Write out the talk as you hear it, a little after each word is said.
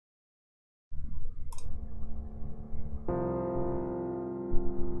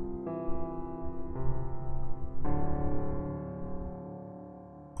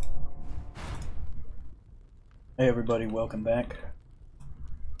Hey everybody, welcome back.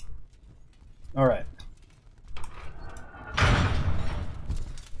 Alright.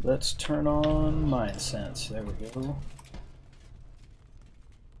 Let's turn on Mind Sense. There we go.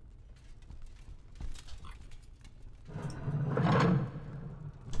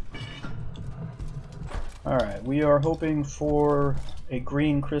 Alright, we are hoping for a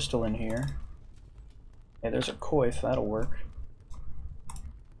green crystal in here. Hey, there's a coif, that'll work.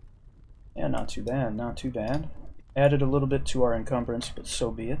 Yeah, not too bad, not too bad. Added a little bit to our encumbrance, but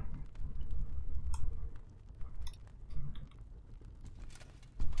so be it.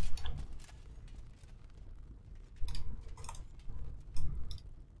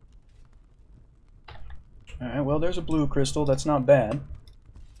 Alright, well there's a blue crystal, that's not bad.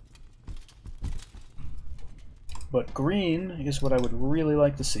 But green is what I would really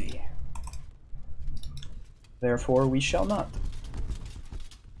like to see. Therefore, we shall not.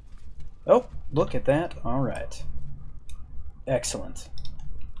 Oh, look at that. Alright. Excellent.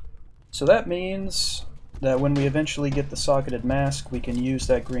 So that means that when we eventually get the socketed mask, we can use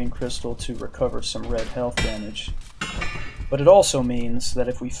that green crystal to recover some red health damage. But it also means that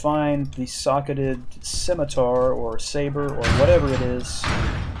if we find the socketed scimitar or saber or whatever it is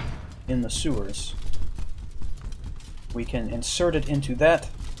in the sewers, we can insert it into that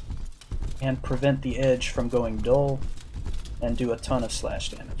and prevent the edge from going dull and do a ton of slash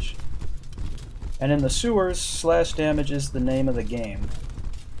damage. And in the sewers, slash damage is the name of the game.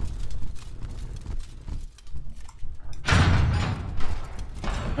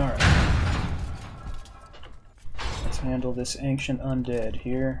 Alright. Let's handle this ancient undead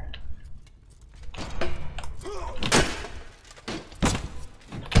here.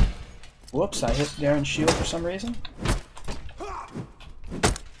 Whoops, I hit Darren's shield for some reason.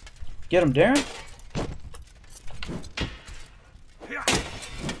 Get him, Darren!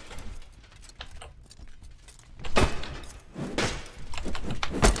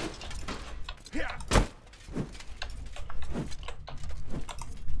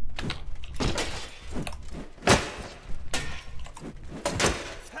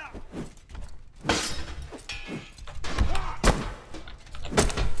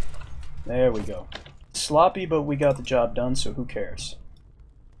 There we go. Sloppy, but we got the job done, so who cares?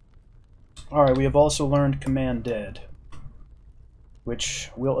 Alright, we have also learned Command Dead, which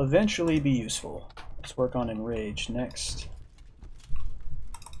will eventually be useful. Let's work on Enrage next.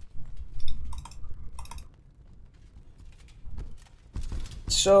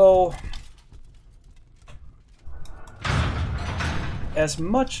 So, as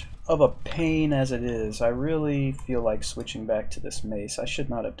much of a pain as it is, I really feel like switching back to this mace. I should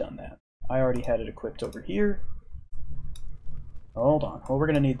not have done that. I already had it equipped over here. Hold on. Well, we're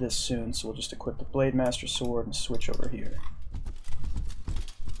going to need this soon, so we'll just equip the Blade Master Sword and switch over here.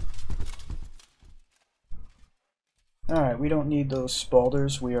 Alright, we don't need those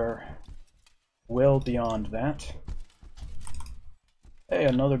spalders. We are well beyond that. Hey,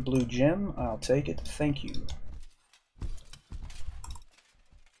 another blue gem. I'll take it. Thank you.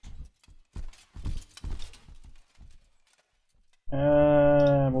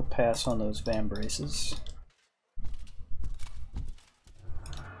 We'll pass on those vambraces.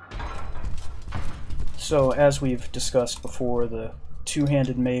 So, as we've discussed before, the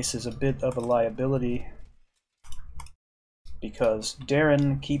two-handed mace is a bit of a liability because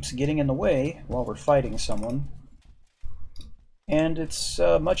Darren keeps getting in the way while we're fighting someone, and it's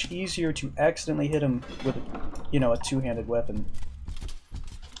much easier to accidentally hit him with, a two-handed weapon.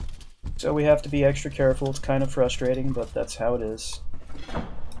 So we have to be extra careful. It's kind of frustrating, but that's how it is.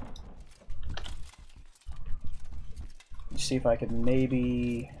 Let's see if I can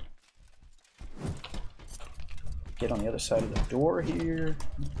maybe get on the other side of the door here.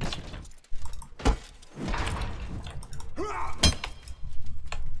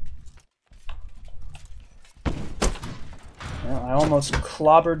 Well, I almost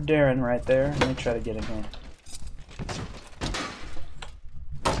clobbered Darren right there. Let me try to get him here.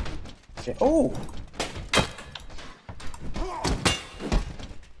 Okay. Oh!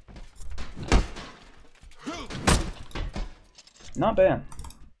 Not bad.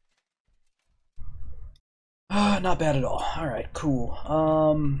 Not bad at all. Alright, cool.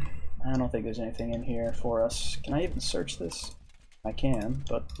 I don't think there's anything in here for us. Can I even search this? I can,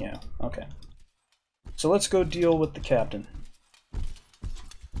 but yeah, okay. So let's go deal with the captain.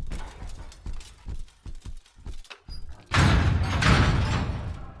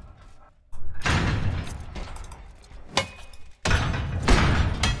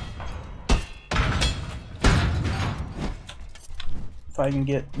 If I can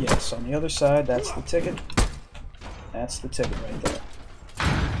get, yes, on the other side, that's the ticket. That's the ticket right there.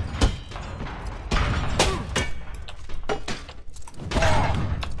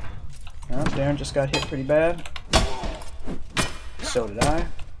 Darren just got hit pretty bad. So did I.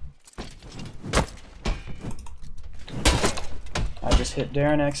 I just hit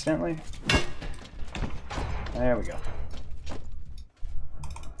Darren accidentally. There we go.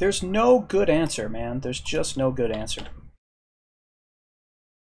 There's no good answer, man. There's just no good answer.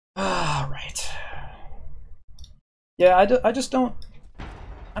 Alright. Yeah, I just don't...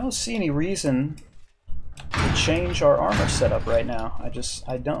 I don't see any reason to change our armor setup right now.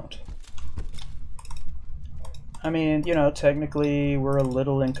 I don't. I mean, you know, technically we're a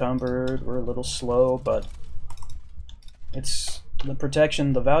little encumbered, we're a little slow, but it's... the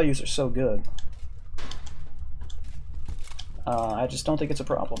protection, the values are so good. I just don't think it's a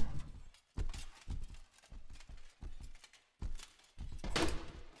problem.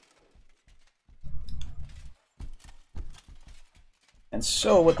 And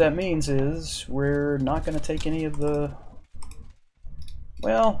so what that means is we're not going to take any of the...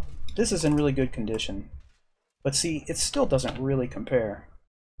 Well, this is in really good condition. But see, it still doesn't really compare.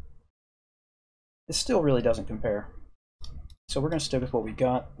 It still really doesn't compare. So we're going to stick with what we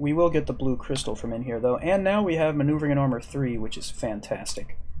got. We will get the blue crystal from in here, though. And now we have Maneuvering and Armor 3, which is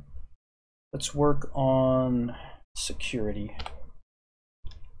fantastic. Let's work on security.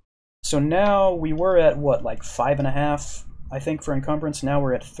 So now we were at, what, like 5.5, I think, for encumbrance. Now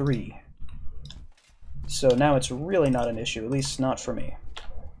we're at 3. So now it's really not an issue, at least not for me.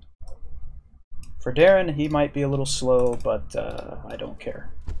 For Darren, he might be a little slow, but I don't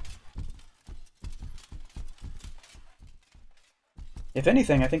care. If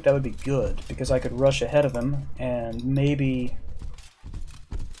anything, I think that would be good, because I could rush ahead of him and maybe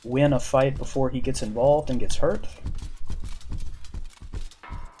win a fight before he gets involved and gets hurt.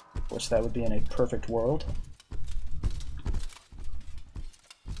 Of course, that would be in a perfect world.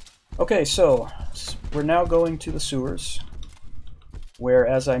 Okay, so we're now going to the sewers, where,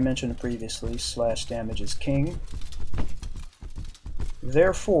 as I mentioned previously, slash damage is king.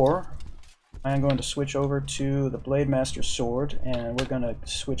 Therefore, I am going to switch over to the Blade Master Sword, and we're going to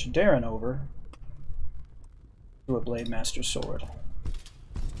switch Darren over to a Blade Master Sword.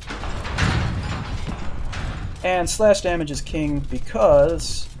 And slash damage is king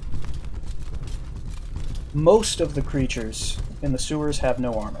because most of the creatures in the sewers have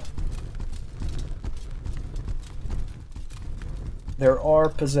no armor. There are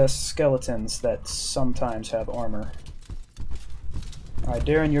possessed skeletons that sometimes have armor. Alright,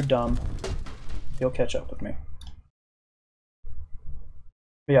 Darren, you're dumb. He'll catch up with me.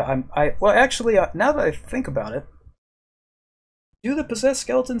 Yeah, well, actually, now that I think about it, do the possessed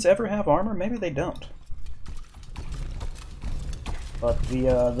skeletons ever have armor? Maybe they don't. But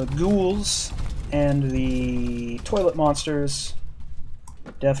the ghouls and the toilet monsters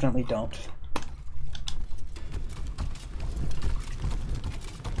definitely don't.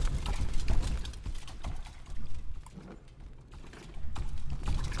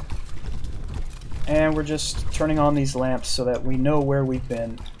 And we're just turning on these lamps so that we know where we've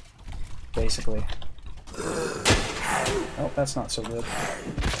been, basically. Oh, that's not so good.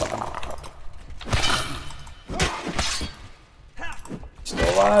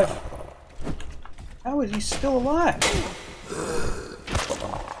 Still alive. How is he still alive?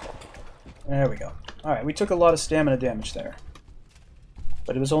 There we go. Alright, we took a lot of stamina damage there.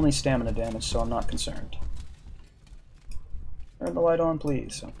 But it was only stamina damage, so I'm not concerned. Turn the light on,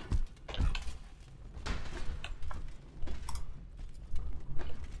 please.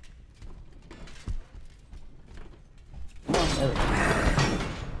 There we go.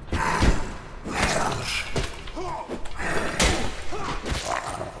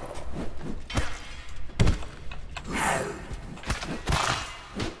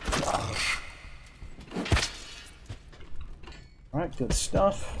 Alright, good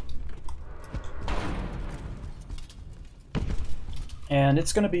stuff. And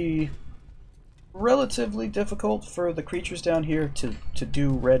it's going to be relatively difficult for the creatures down here to do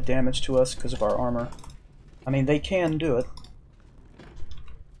red damage to us because of our armor. I mean, they can do it.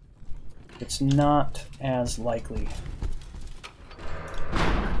 It's not as likely.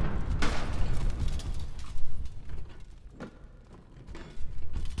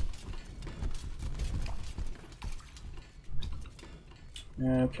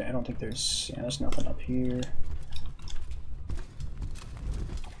 Okay, I don't think there's nothing up here.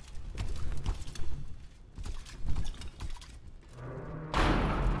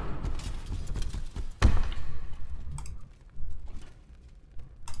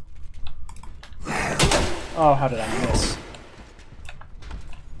 Oh, how did I miss?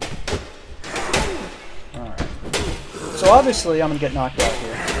 Alright. So obviously I'm gonna get knocked out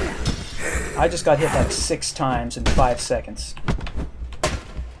here. I just got hit like 6 times in 5 seconds.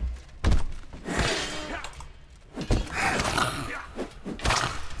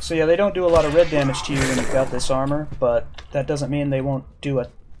 So yeah, they don't do a lot of red damage to you when you've got this armor, but that doesn't mean they won't do a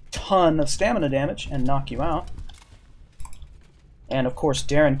ton of stamina damage and knock you out. And of course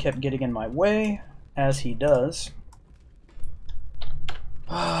Darren kept getting in my way, as he does.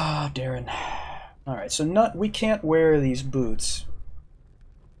 Ah, Darren. Alright, so we can't wear these boots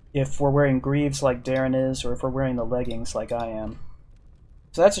if we're wearing greaves like Darren is, or if we're wearing the leggings like I am.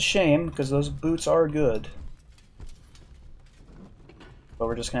 So that's a shame, because those boots are good. But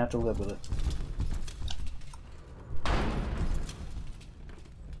we're just gonna have to live with it.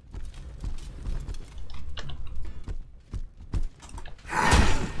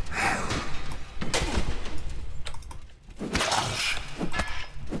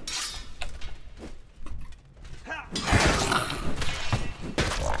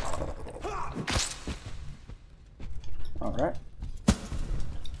 Alright.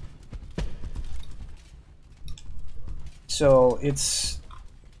 So it's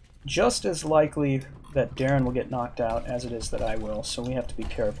just as likely that Darren will get knocked out as it is that I will, so we have to be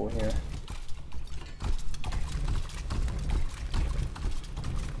careful here.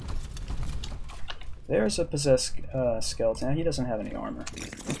 There's a possessed skeleton. He doesn't have any armor.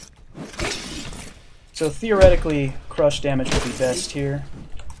 So theoretically, crush damage would be best here.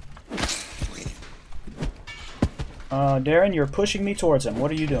 Darren, you're pushing me towards him.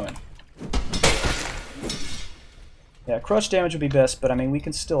 What are you doing? Yeah, crush damage would be best, but I mean, we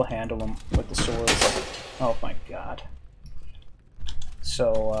can still handle him with the swords. Oh my god.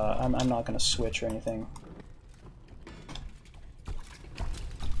 So, I'm not going to switch or anything.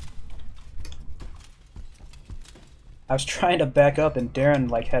 I was trying to back up and Darren,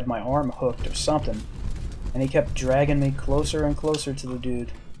 like, had my arm hooked or something. And he kept dragging me closer and closer to the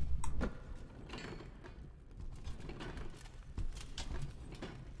dude.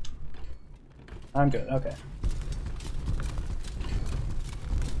 I'm good, okay.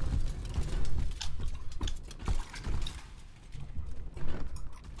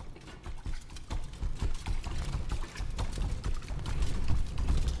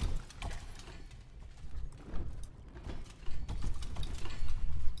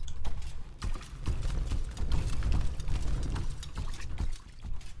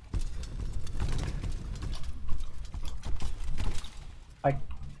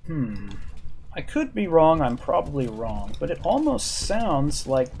 I could be wrong, I'm probably wrong, but it almost sounds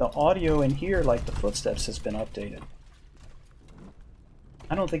like the audio in here, like the footsteps, has been updated.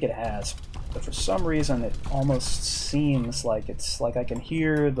 I don't think it has, but for some reason it almost seems like it's like I can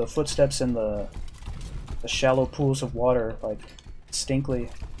hear the footsteps in the shallow pools of water, like, distinctly,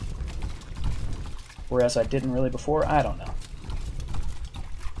 whereas I didn't really before. I don't know.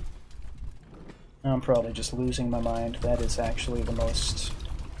 I'm probably just losing my mind. That is actually the most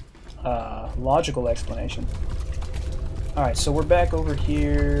logical explanation. Alright, so we're back over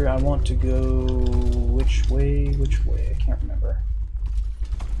here. I want to go... Which way? Which way? I can't remember.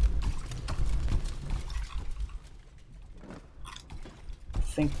 I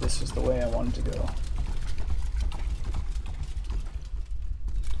think this is the way I wanted to go.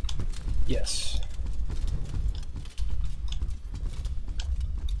 Yes.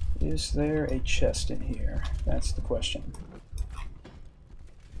 Is there a chest in here? That's the question.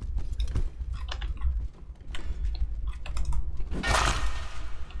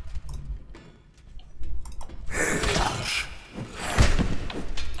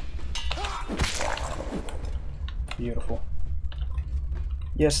 Beautiful.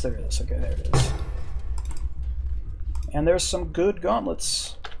 Yes, there is. Okay, there it is. And there's some good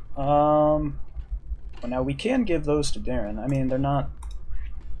gauntlets. Well, now we can give those to Darren. I mean, they're not...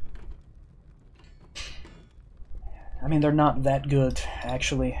 they're not that good,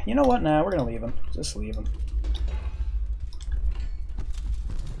 actually. You know what? Nah, we're gonna leave them. Just leave them.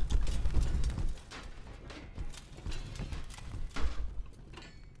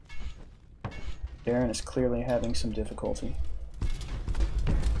 Darren is clearly having some difficulty.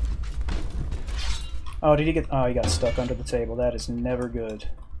 Oh, did he get... Oh, he got stuck under the table. That is never good.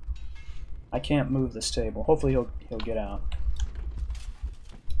 I can't move this table. Hopefully he'll get out.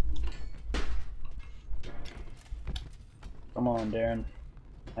 Come on, Darren.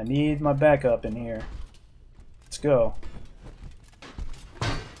 I need my backup in here. Let's go.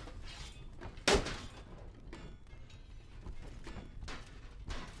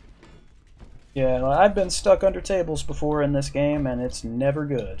 Yeah, well, I've been stuck under tables before in this game, and it's never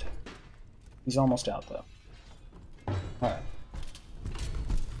good. He's almost out, though. Alright.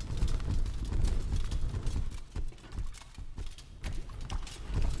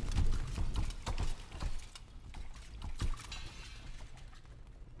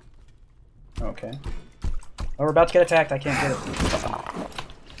 Okay. Oh, we're about to get attacked. I can't get it.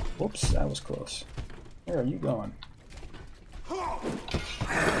 Whoops, that was close. Where are you going?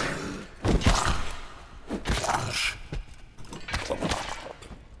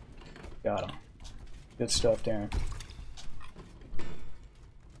 Got him. Good stuff, Darren.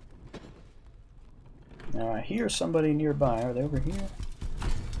 Now I hear somebody nearby. Are they over here?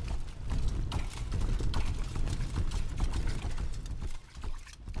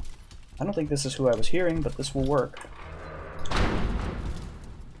 I don't think this is who I was hearing, but this will work.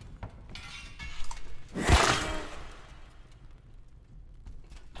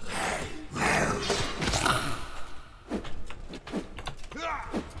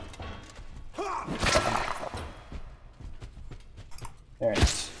 There it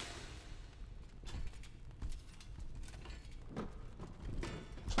is.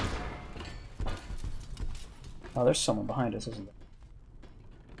 Oh, there's someone behind us, isn't there?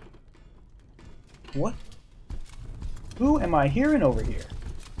 What? Who am I hearing over here?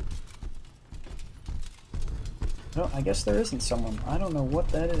 No, I guess there isn't someone. I don't know what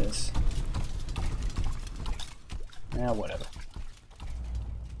that is. Yeah, whatever.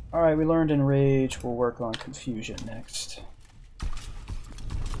 Alright, we learned Enrage. We'll work on Confusion next.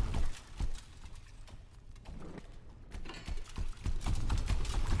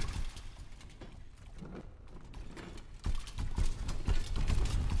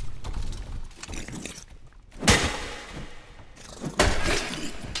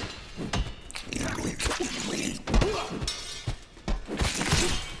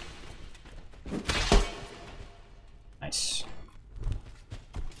 Nice.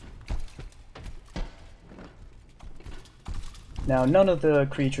 Now, none of the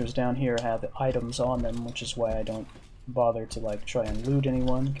creatures down here have items on them, which is why I don't bother to, like, try and loot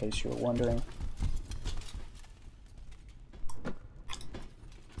anyone, in case you were wondering.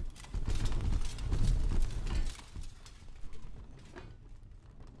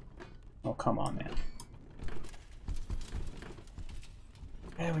 Oh, come on, man.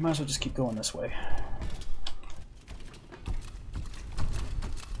 Yeah, we might as well just keep going this way.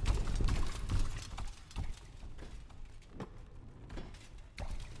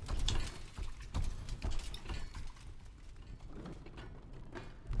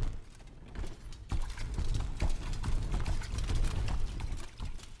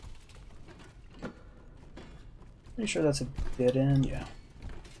 Pretty sure that's a dead end, yeah.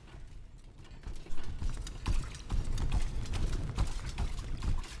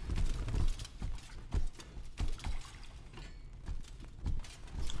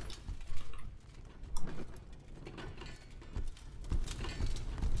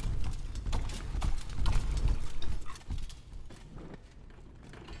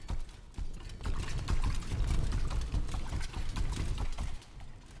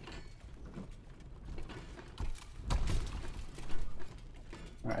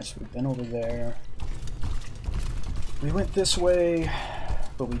 Alright, so we've been over there. We went this way,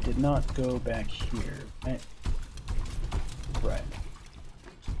 but we did not go back here, right? Right.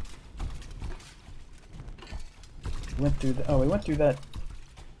 We went through the, oh, we went through that.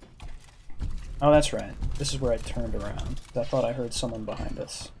 Oh, that's right. This is where I turned around. I thought I heard someone behind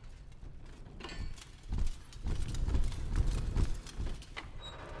us.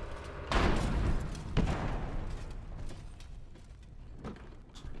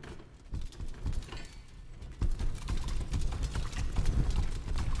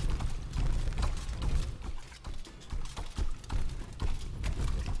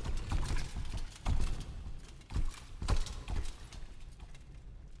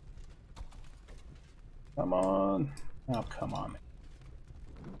 Come on. Oh, come on.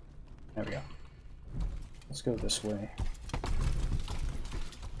 There we go. Let's go this way.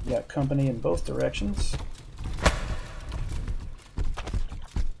 We got company in both directions.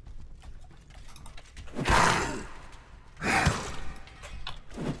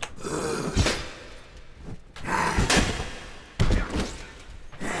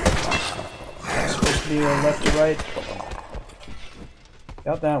 It's supposed to be left to right.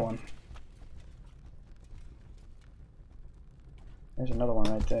 Got that one. There's another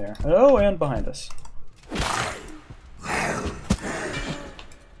one right there. Oh, and behind us.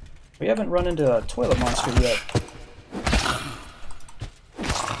 We haven't run into a toilet monster yet.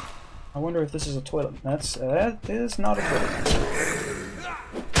 I wonder if this is a toilet. That is not a toilet monster.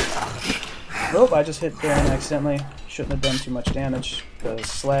 Nope, I just hit Darren accidentally. Shouldn't have done too much damage, because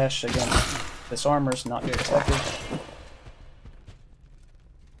slash against this armor is not very effective.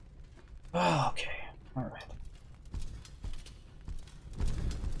 Oh, okay, alright.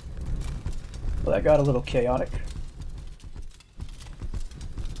 Well, that got a little chaotic.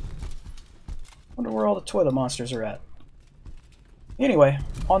 Wonder where all the toilet monsters are at. Anyway,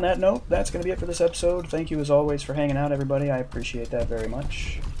 on that note, that's going to be it for this episode. Thank you as always for hanging out, everybody. I appreciate that very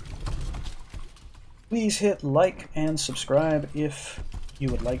much. Please hit like and subscribe if you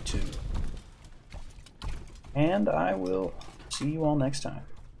would like to. And I will see you all next time.